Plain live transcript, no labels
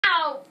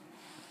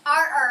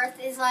our Earth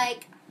is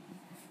like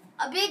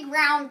a big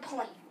round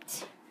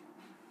plate.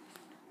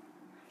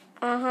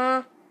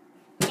 Uh-huh.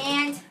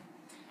 And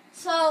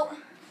so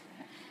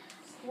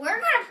we're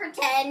going to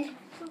pretend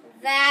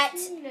that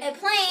a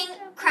plane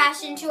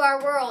crashed into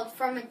our world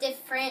from a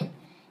different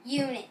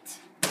unit.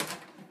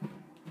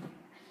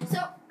 So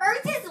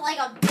Earth is like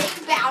a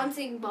big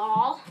bouncing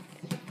ball.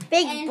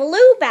 Big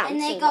blue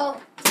bouncing And they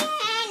ball. go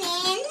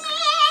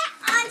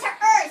onto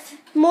Earth.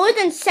 More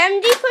than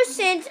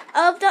 70%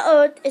 of the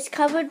Earth is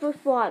covered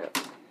with water.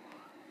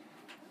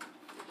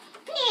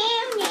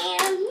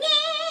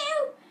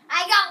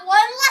 I got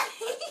one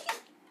leg.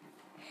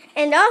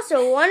 And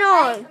also one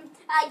arm.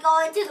 I go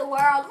into the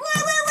world. Woo,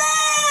 woo,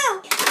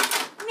 woo!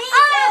 Me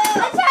too.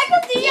 Attack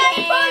of the Yeah.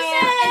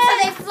 And so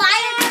they fly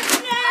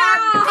into our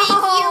big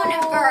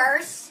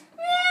universe.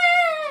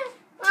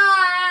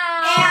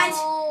 And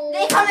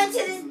they come into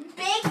this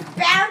big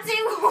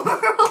bouncing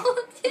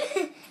world.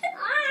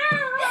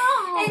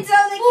 And so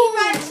they keep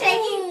on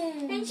shaking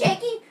and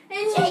shaking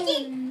and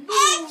shaking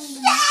and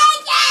shaking.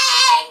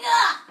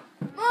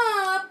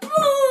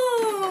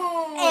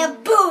 Boom!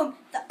 And boom!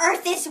 The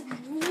Earth is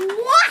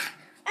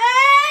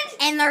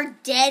and they're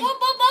dead.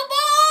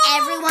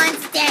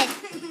 Everyone's dead.